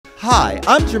Hi,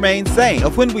 I'm Jermaine Sain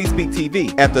of When We Speak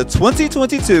TV at the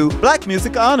 2022 Black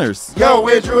Music Honors. Yo,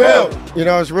 we're Dru Hill. You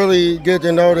know, it's really good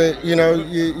to know that, you know,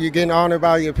 you're getting honored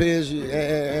by your peers,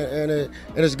 and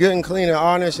it's good and clean and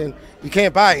honest, and you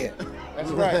can't buy it. That's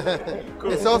right.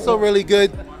 Cool. It's also really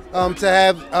good to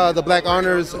have the Black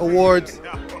Honors Awards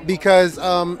because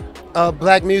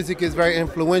black music is very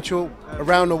influential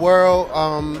around the world.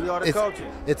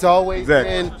 It's always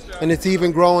been, and it's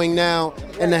even growing now.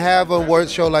 And to have an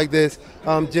awards show like this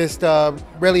just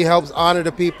really helps honor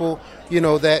the people, you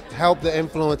know, that help the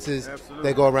influences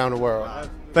that go around the world.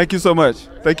 Thank you so much.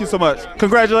 Thank you so much.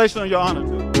 Congratulations on your honor.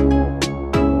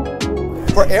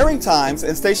 For airing times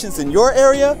and stations in your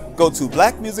area, go to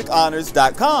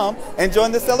blackmusichonors.com and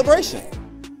join the celebration.